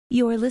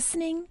You're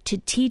listening to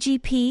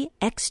TGP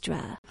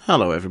Xtra.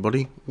 Hello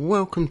everybody,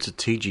 welcome to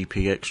TGP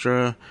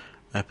Xtra,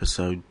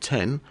 episode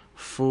 10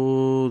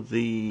 for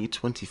the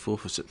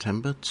 24th of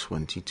September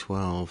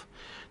 2012.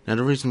 Now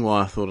the reason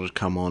why I thought I'd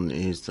come on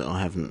is that I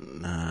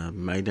haven't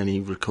made any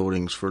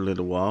recordings for a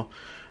little while,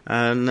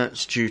 and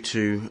that's due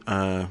to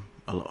a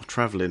lot of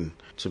travelling,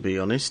 to be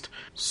honest.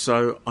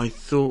 So I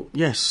thought,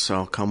 yes,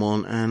 I'll come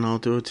on and I'll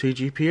do a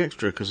TGP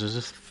Extra, because there's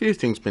a few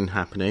things been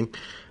happening,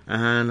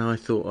 and I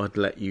thought I'd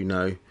let you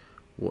know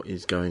what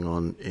is going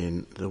on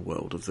in the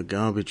world of the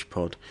garbage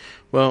pod.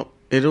 Well,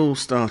 it all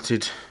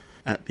started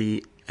at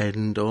the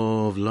end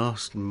of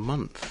last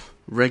month.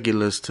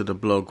 Regulars to the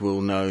blog will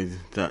know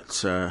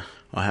that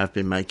I have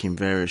been making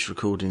various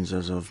recordings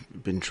as I've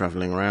been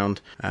travelling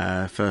around.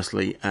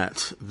 Firstly,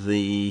 at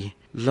the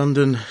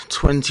London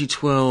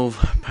 2012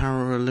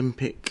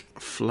 Paralympic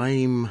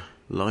flame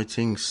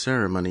lighting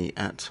ceremony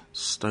at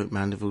Stoke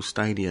Mandeville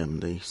Stadium,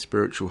 the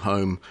spiritual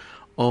home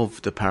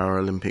of the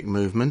Paralympic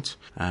movement.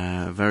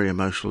 Very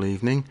emotional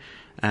evening,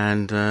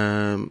 and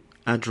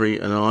Adri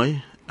and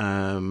I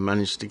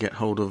managed to get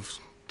hold of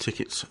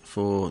tickets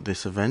for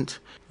this event,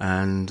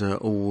 and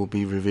all will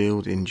be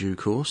revealed in due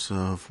course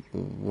of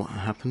what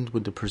happened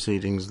with the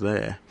proceedings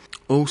there.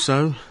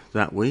 Also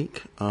that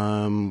week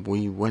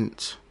we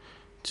went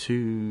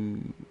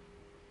to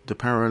the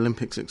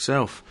Paralympics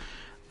itself,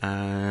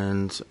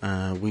 and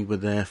we were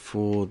there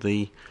for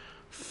the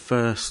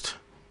first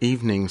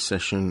evening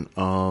session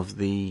of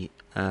the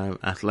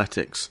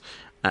athletics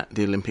at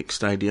the Olympic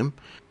Stadium.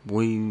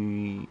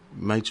 We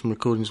made some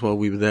recordings while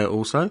we were there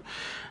also.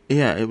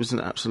 Yeah, it was an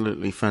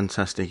absolutely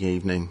fantastic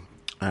evening.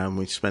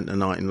 We spent the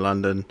night in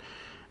London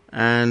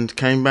and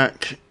came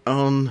back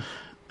on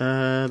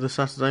the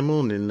Saturday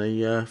morning,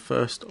 the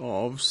 1st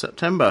of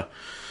September.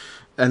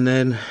 And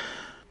then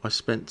I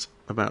spent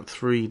about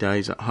 3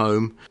 days at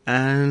home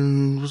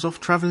and was off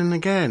travelling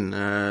again.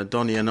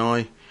 Donnie and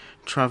I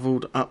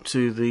travelled up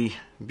to the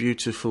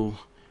beautiful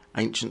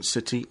ancient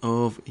city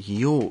of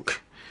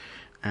York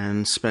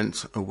and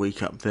spent a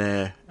week up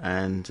there,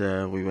 and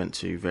we went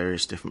to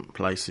various different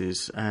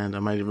places, and I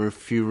made a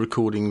few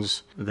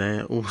recordings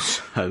there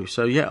also.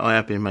 So yeah, I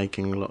have been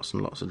making lots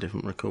and lots of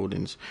different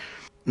recordings.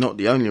 Not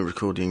the only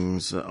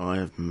recordings that I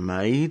have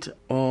made.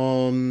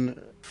 On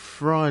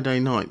Friday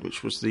night,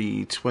 which was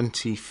the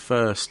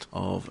 21st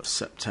of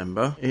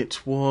September,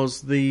 it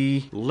was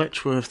the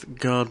Letchworth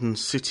Garden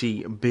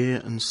City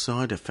Beer and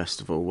Cider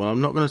Festival. Well, I'm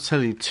not going to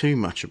tell you too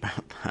much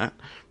about that,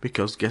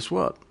 because guess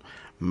what?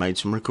 Made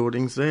some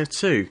recordings there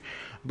too.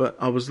 But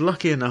I was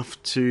lucky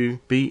enough to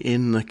be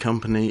in the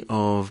company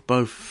of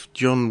both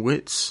John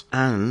Witts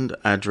and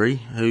Adri,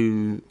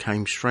 who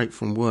came straight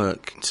from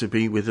work to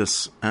be with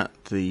us at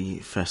the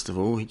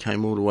festival. He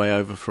came all the way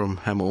over from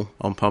Hemel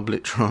on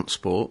public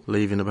transport,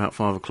 leaving about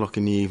 5 o'clock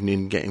in the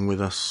evening, getting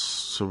with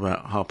us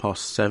about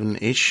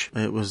 7:30ish.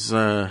 It was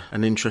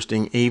an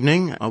interesting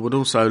evening. I would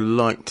also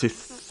like to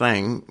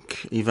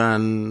thank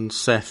Ivan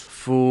Seth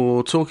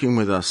for talking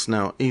with us.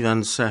 Now,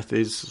 Ivan Seth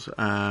is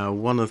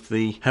one of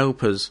the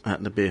helpers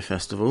at the beer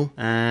festival,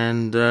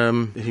 and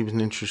he was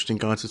an interesting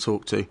guy to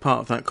talk to.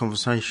 Part of that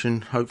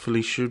conversation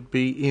hopefully should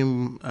be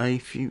in a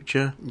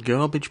future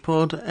Garbage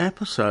Pod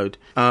episode.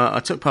 I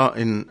took part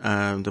in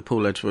the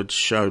Paul Edgeworth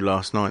show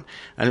last night,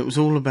 and it was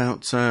all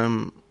about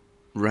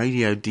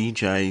radio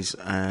DJs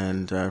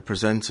and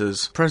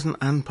presenters, present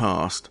and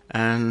past,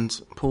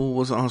 and Paul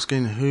was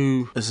asking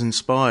who has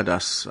inspired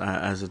us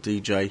as a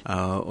DJ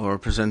or a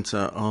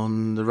presenter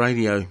on the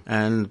radio,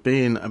 and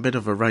being a bit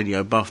of a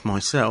radio buff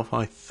myself,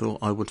 I thought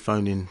I would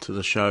phone into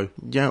the show.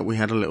 Yeah, we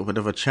had a little bit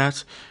of a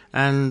chat,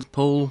 and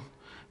Paul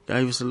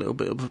gave us a little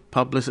bit of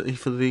publicity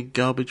for the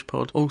Garbage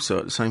Pod also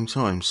at the same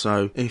time.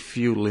 So if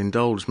you'll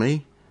indulge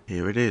me,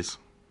 here it is.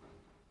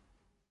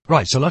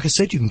 Right, so like I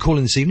said, you can call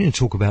in this evening and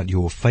talk about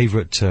your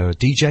favourite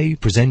DJ,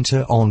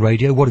 presenter on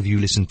radio. What have you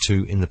listened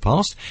to in the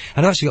past?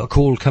 And I've actually got a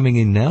call coming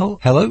in now.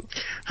 Hello?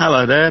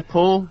 Hello there,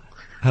 Paul.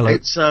 Hello.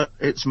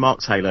 It's Mark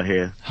Taylor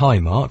here. Hi,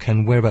 Mark,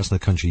 and whereabouts in the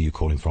country are you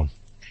calling from?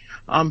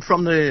 I'm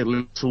from the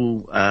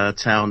little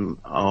town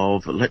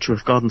of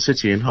Letchworth Garden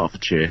City in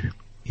Hertfordshire.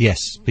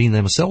 Yes, been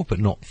there myself, but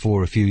not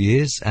for a few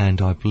years,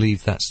 and I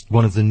believe that's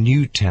one of the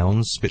new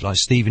towns, a bit like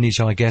Stevenage,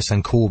 I guess,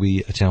 and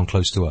Corby, a town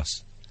close to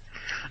us.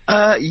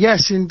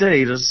 Yes,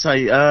 indeed. As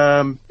I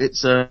say,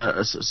 it's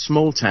a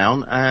small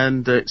town,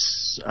 and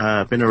it's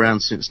been around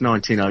since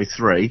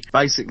 1903.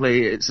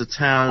 Basically, it's a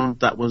town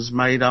that was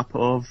made up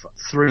of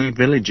 3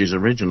 villages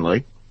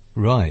originally.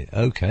 Right,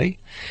 okay.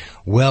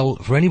 Well,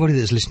 for anybody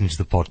that's listening to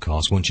the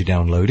podcast, once you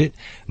download it,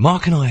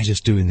 Mark and I are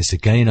just doing this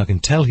again. I can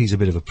tell he's a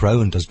bit of a pro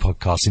and does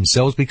podcasts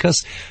himself,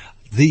 because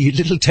the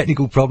little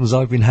technical problems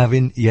I've been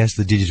having, yes,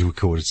 the digital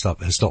recorder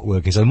has stopped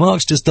working. So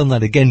Mark's just done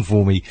that again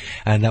for me,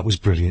 and that was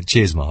brilliant.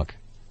 Cheers, Mark.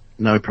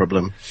 No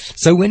problem.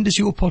 So when does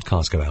your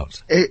podcast go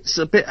out? It's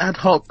a bit ad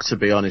hoc, to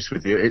be honest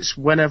with you. It's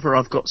whenever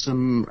I've got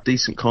some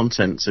decent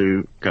content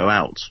to go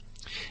out.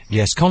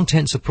 Yes,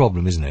 content's a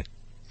problem, isn't it?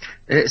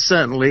 It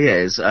certainly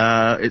is.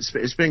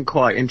 It's been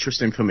quite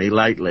interesting for me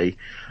lately.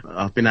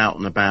 I've been out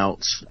and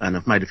about, and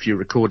I've made a few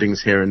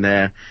recordings here and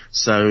there,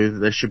 so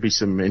there should be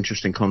some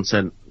interesting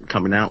content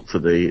coming out for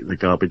the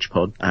Garbage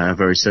Pod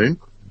very soon.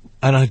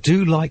 And I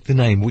do like the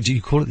name. Would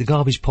you call it the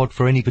Garbage Pod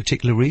for any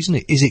particular reason?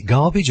 Is it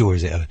garbage, or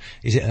is it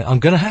I'm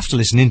going to have to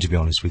listen in, to be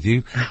honest with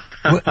you.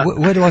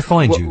 Where do I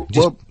find you?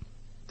 Well,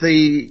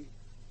 the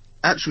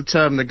actual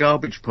term, the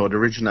Garbage Pod,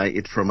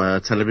 originated from a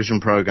television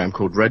program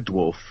called Red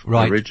Dwarf,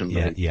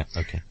 originally. Yeah,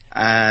 okay.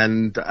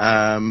 And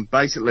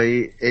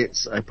basically,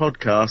 it's a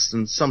podcast,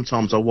 and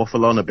sometimes I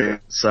waffle on a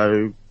bit,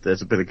 so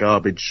there's a bit of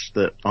garbage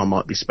that I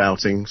might be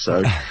spouting,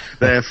 so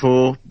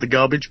therefore, the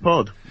Garbage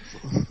Pod.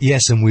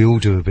 Yes, and we all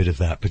do a bit of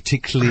that,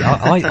 particularly,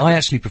 I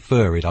actually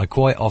prefer it. I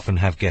quite often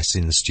have guests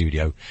in the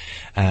studio,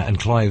 and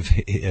Clive,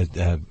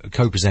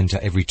 co-presenter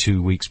every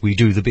 2 weeks. We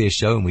do the beer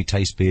show and we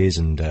taste beers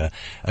and,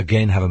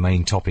 again, have a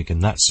main topic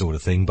and that sort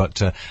of thing.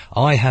 But,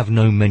 I have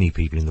known many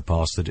people in the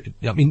past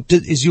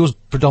is yours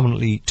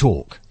predominantly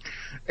talk?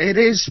 It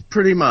is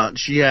pretty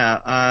much, yeah.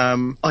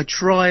 I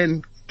try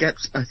and get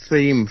a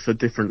theme for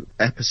different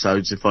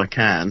episodes if I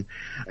can,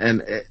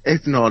 and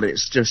if not,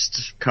 it's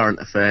just current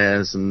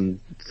affairs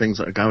and things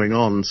that are going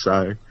on,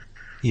 so...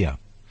 Yeah,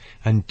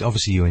 and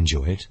obviously you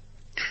enjoy it.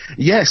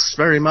 Yes,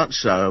 very much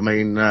so. I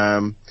mean,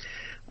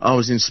 I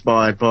was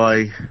inspired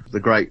by the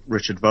great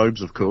Richard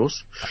Vobes, of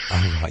course.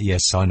 Oh, right.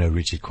 Yes, I know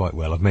Richard quite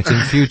well. I've met him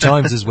a few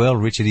times as well.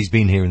 Richard, he's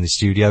been here in the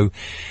studio,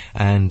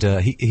 and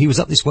he was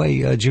up this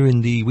way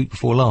during the week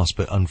before last,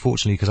 but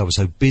unfortunately, because I was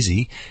so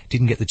busy,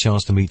 didn't get the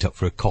chance to meet up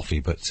for a coffee.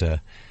 But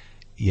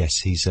yes,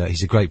 he's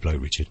a great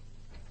bloke, Richard.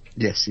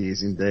 Yes, he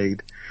is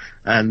indeed.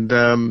 And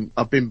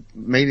I've been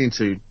meaning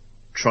to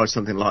try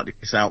something like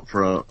this out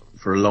for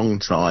a long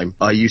time.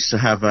 I used to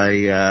have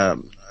a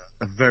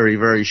very,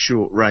 very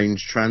short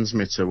range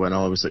transmitter when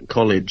I was at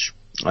college.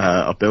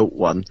 I built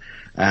one,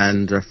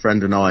 and a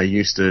friend and I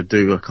used to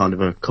do a kind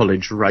of a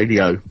college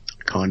radio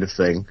kind of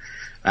thing.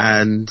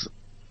 And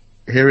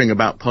hearing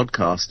about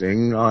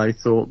podcasting, I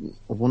thought,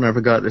 I want to have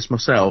a go at this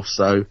myself.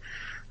 So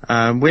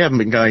we haven't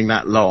been going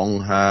that long.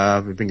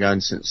 We've been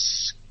going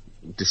since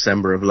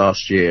December of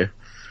last year.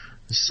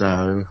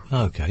 So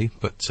okay,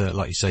 but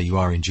like you say, you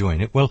are enjoying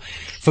it. Well,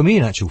 for me,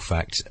 in actual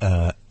fact,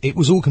 it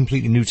was all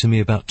completely new to me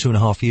about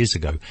 2.5 years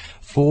ago.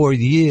 For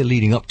the year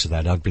leading up to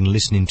that, I'd been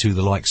listening to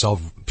the likes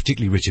of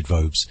particularly Richard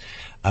Vobes.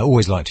 I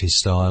always liked his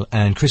style,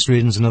 and Chris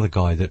Reardon's another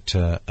guy that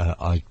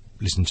I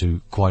listened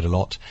to quite a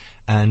lot,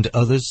 and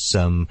others,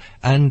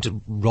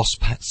 and Ross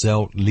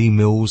Patzelt, Lee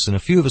Mills, and a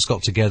few of us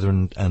got together,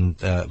 and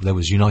there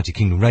was United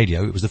Kingdom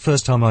Radio. It was the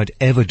first time I'd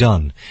ever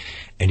done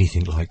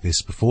anything like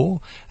this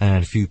before,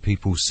 and a few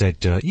people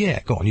said, yeah,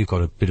 go on, you've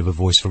got a bit of a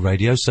voice for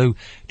radio, so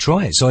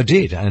try it. So I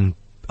did, and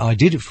I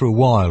did it for a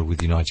while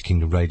with United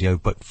Kingdom Radio,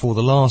 but for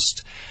the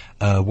last,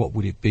 what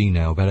would it be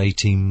now, about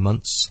 18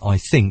 months, I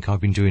think, I've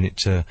been doing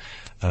it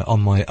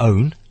on my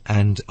own,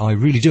 and I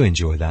really do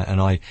enjoy that.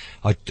 And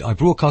I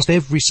broadcast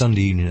every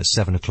Sunday evening at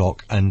 7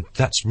 o'clock, and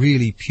that's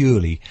really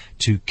purely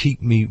to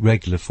keep me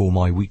regular for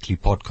my weekly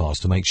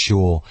podcast, to make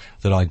sure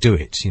that I do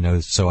it,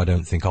 so I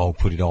don't think I'll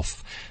put it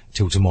off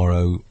till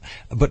tomorrow.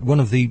 But one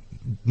of the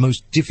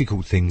most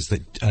difficult things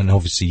that, and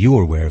obviously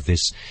you're aware of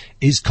this,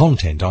 is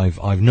content.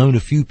 I've known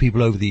a few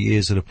people over the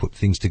years that have put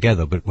things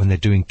together, but when they're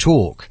doing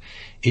talk,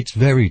 it's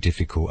very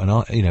difficult.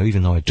 And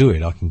even though I do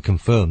it, I can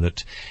confirm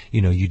that,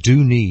 you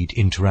do need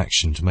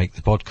interaction to make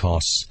the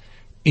podcasts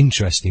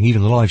interesting,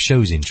 even the live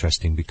shows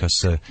interesting,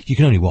 because you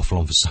can only waffle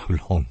on for so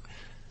long.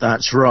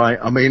 That's right.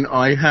 I mean,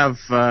 I have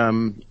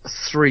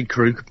 3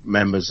 crew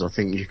members, I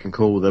think you can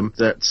call them,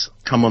 that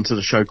come onto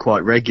the show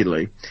quite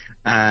regularly,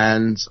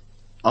 and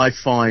I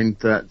find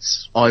that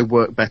I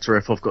work better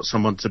if I've got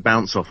someone to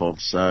bounce off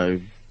of,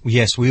 so...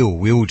 Yes, we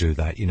all do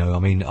that, I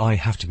mean, I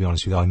have to be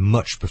honest with you, I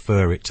much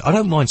prefer it. I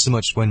don't mind so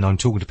much when I'm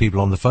talking to people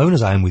on the phone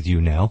as I am with you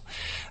now,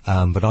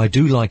 but I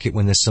do like it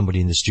when there's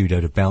somebody in the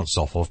studio to bounce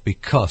off of,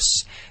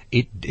 because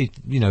it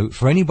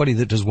for anybody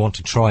that does want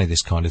to try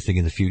this kind of thing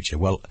in the future,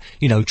 well,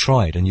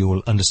 try it and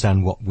you'll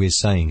understand what we're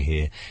saying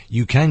here.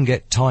 You can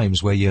get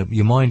times where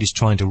your mind is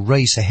trying to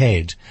race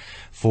ahead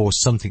for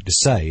something to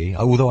say,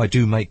 although I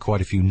do make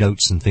quite a few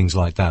notes and things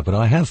like that, but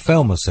I have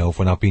found myself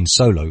when I've been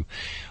solo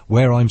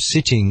where I'm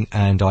sitting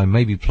and I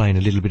may be playing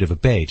a little bit of a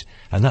bed,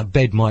 and that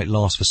bed might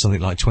last for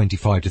something like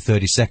 25 to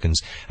 30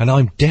 seconds, and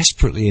I'm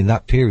desperately in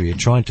that period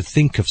trying to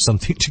think of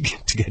something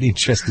to get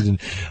interested in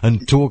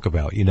and talk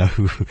about,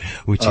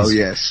 which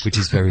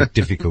is very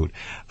difficult.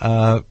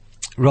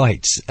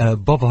 Right,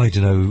 Bob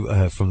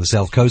Idaho from the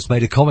South Coast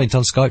made a comment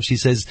on Skype. She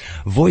says,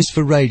 "Voice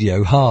for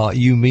radio,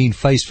 you mean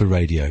face for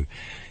radio."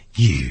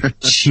 You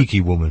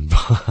cheeky woman.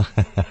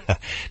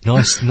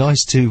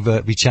 Nice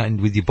to be chatting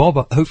with you, Bob.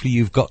 Hopefully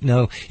you're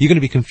going to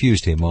be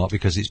confused here, Mark,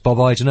 because it's Bob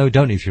Idaho,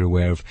 don't know if you're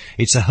aware of.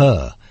 It's a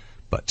her.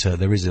 But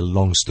there is a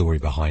long story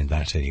behind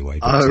that anyway.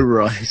 But,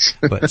 right.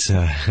 But,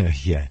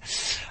 yeah.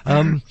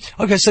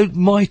 Okay, so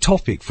my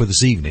topic for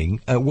this evening,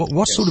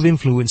 what sort of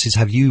influences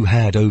have you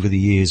had over the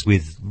years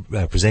with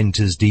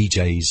presenters,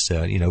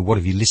 DJs? What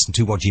have you listened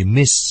to? What do you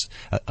miss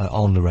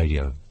on the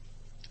radio?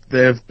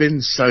 There have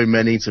been so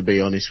many, to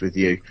be honest with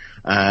you.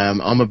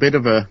 I'm a bit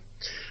of a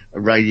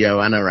radio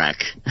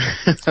anorak.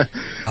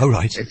 Oh,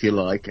 right. If you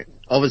like.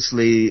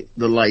 Obviously,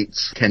 the late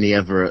Kenny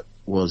Everett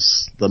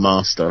was the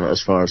master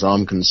as far as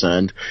I'm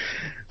concerned.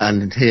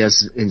 And he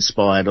has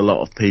inspired a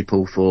lot of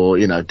people for,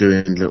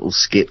 doing little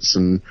skits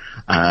and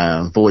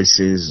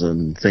voices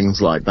and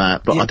things like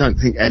that. But I don't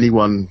think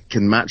anyone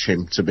can match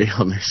him, to be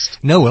honest.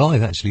 No, well,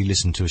 I've actually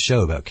listened to a show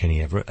about Kenny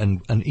Everett,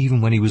 and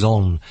even when he was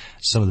on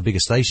some of the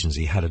bigger stations,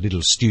 he had a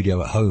little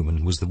studio at home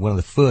and was one of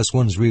the first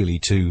ones really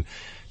to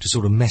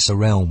sort of mess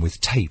around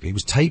with tape. It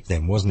was tape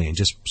then, wasn't it? And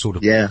just sort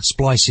of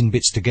splicing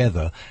bits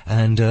together,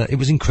 and it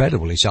was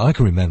incredible. So I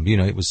can remember,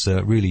 it was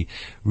really,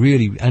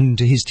 really, and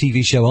his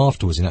TV show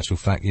afterwards, in actual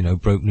fact,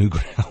 broke new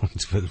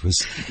ground. But it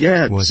was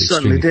it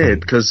certainly did,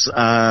 because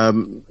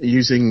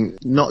using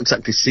not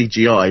exactly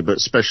CGI but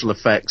special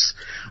effects.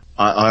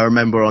 I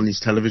remember on his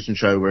television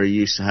show where he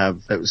used to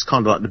have, it was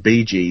kind of like the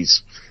Bee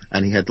Gees,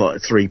 and he had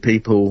like 3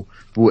 people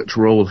which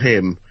were all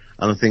him.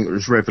 And I think it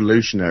was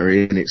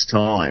revolutionary in its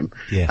time.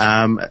 Yes.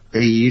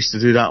 He used to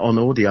do that on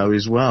audio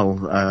as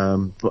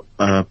well,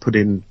 put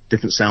in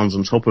different sounds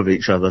on top of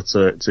each other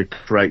to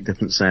create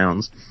different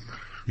sounds.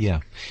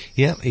 Yeah,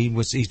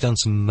 he's done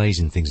some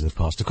amazing things in the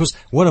past. Of course,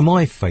 one of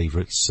my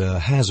favourites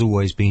has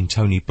always been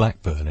Tony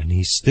Blackburn, and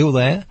he's still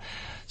there,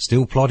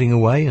 still plodding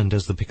away, and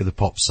does the Pick of the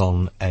Pops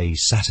on a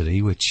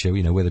Saturday, which,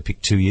 where they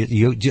pick 2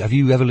 years. Have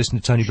you ever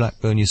listened to Tony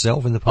Blackburn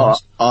yourself in the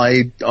past?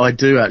 I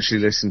do actually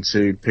listen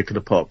to Pick of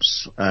the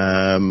Pops.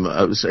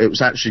 It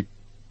was actually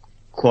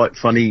quite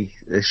funny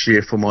this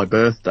year for my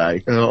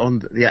birthday. On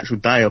the actual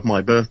day of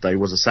my birthday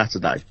was a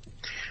Saturday,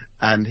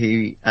 and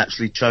he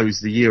actually chose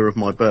the year of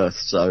my birth,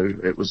 so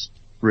it was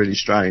really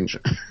strange.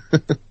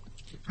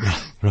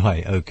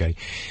 Right, okay.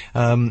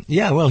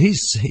 Well,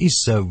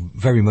 he's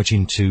very much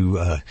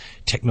into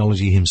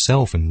technology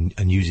himself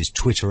and uses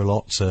Twitter a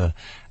lot,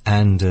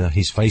 and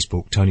his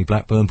Facebook. Tony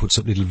Blackburn puts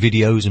up little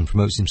videos and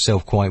promotes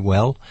himself quite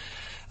well.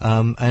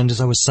 And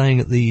as I was saying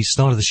at the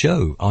start of the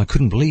show, I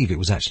couldn't believe it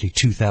was actually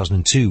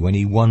 2002 when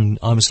he won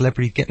I'm a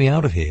Celebrity, Get Me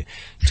Out of Here.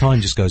 Time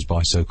just goes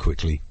by so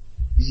quickly.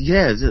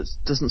 Yeah, it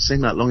doesn't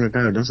seem that long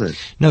ago, does it?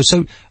 No,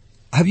 so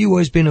have you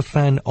always been a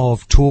fan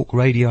of talk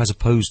radio as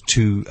opposed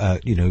to,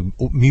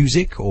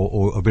 music,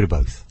 or a bit of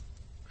both?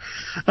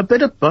 A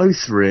bit of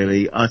both,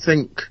 really. I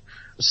think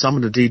some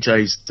of the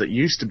DJs that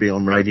used to be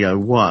on Radio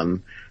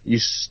 1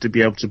 used to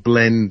be able to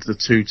blend the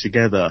two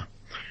together,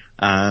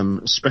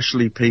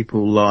 especially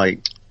people like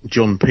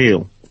John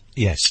Peel.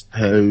 Yes.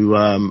 Who,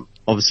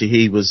 obviously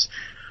he was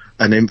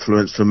an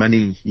influence for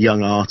many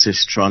young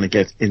artists trying to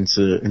get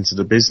into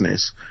the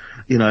business.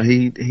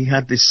 He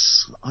had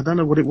this, I don't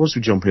know what it was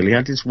with John Peel. He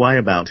had this way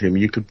about him.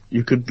 You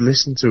could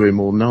listen to him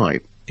all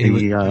night.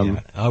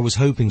 I was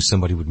hoping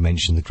somebody would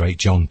mention the great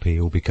John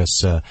Peel,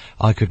 because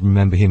I could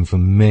remember him for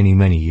many,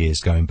 many years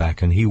going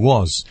back, and he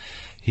was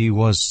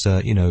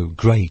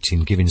great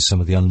in giving some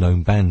of the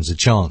unknown bands a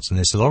chance. And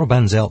there's a lot of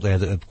bands out there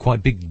that are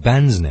quite big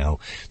bands now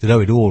that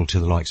owe it all to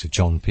the likes of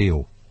John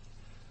Peel.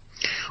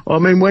 Well,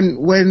 I mean,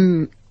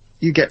 when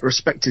you get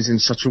respected in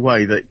such a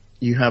way that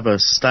you have a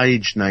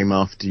stage name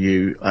after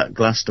you at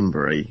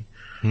Glastonbury,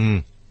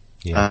 you've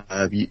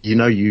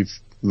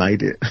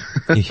made it.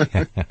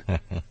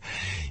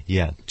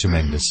 Yeah,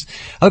 tremendous.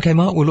 Okay,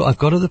 Mark, well, look, I've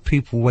got other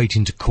people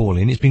waiting to call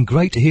in. It's been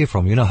great to hear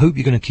from you, and I hope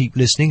you're going to keep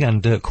listening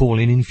and call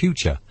in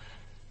future.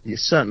 You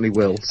certainly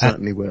will,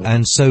 will.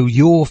 And so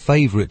your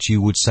favourite,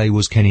 you would say,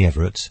 was Kenny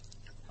Everett?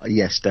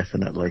 Yes,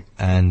 definitely.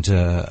 And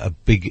a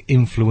big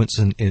influence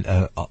on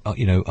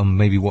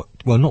maybe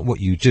not what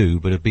you do,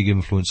 but a big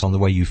influence on the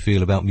way you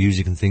feel about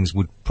music and things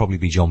would probably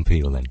be John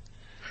Peel then.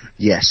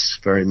 Yes,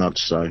 very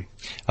much so.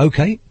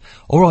 Okay.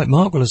 All right,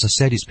 Mark. Well, as I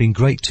said, it's been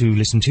great to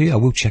listen to you. I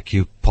will check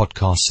your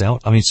podcasts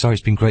out.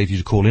 It's been great of you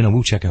to call in. I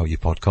will check out your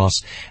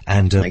podcasts.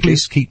 And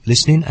please keep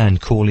listening and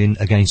call in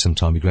again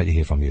sometime. It'd be great to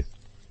hear from you.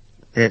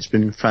 Yeah, it's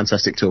been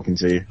fantastic talking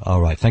to you.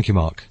 All right. Thank you,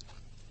 Mark.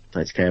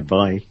 Take care.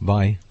 Bye.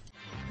 Bye.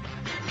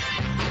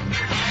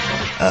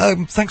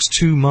 Thanks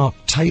to Mark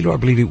Taylor, I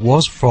believe it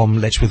was, from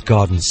Letchworth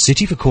Garden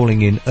City, for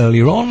calling in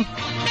earlier on.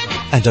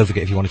 And don't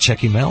forget, if you want to check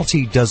him out,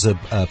 he does a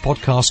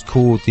podcast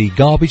called The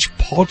Garbage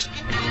Pod.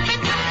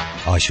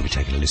 I should be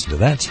taking a listen to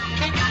that.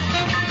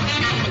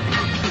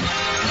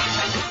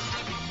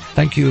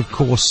 Thank you, of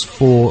course,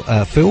 for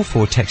Phil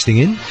for texting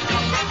in.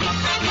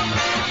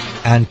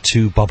 And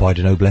to Bob, I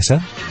don't know, bless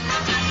her.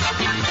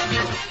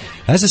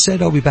 As I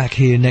said, I'll be back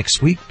here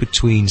next week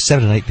between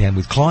 7 and 8 p.m.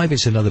 with Clive.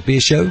 It's another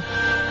beer show.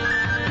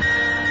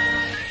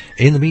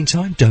 In the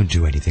meantime, don't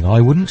do anything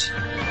I wouldn't.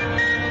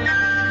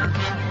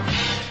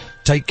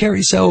 Take care of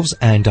yourselves,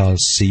 and I'll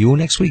see you all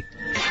next week.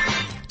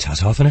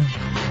 Ta-ta for now.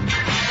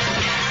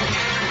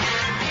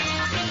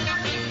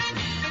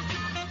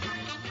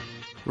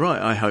 Right,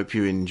 I hope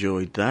you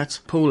enjoyed that.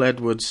 Paul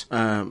Edwards,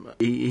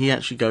 he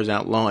actually goes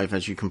out live,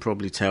 as you can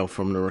probably tell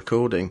from the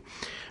recording,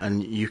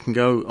 and you can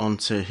go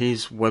onto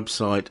his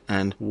website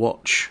and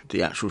watch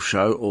the actual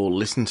show or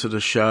listen to the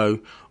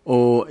show,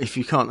 or if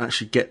you can't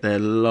actually get there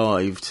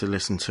live to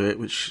listen to it,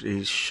 which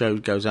his show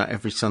goes out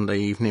every Sunday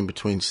evening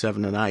between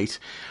 7 and 8,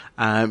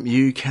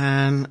 you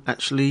can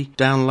actually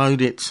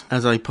download it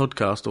as a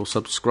podcast or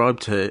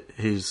subscribe to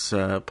his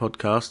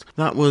podcast.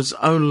 That was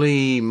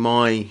only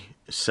my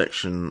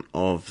section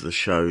of the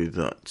show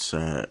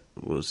that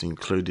was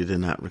included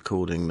in that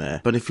recording there.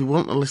 But if you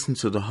want to listen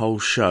to the whole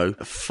show,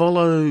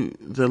 follow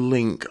the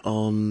link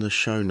on the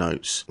show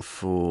notes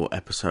for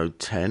episode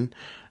 10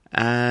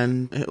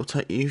 and it'll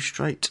take you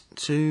straight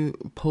to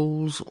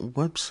Paul's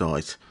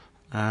website.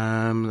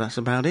 That's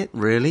about it,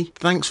 really.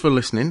 Thanks for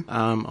listening.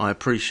 I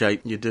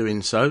appreciate you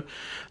doing so.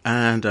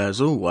 And as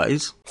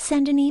always,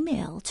 send an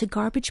email to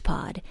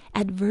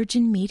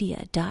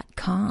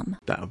garbagepod@virginmedia.com.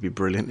 That would be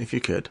brilliant if you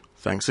could.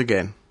 Thanks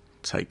again.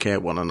 Take care,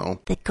 one and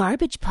all. The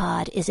Garbage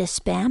Pod is a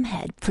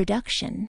Spamhead production.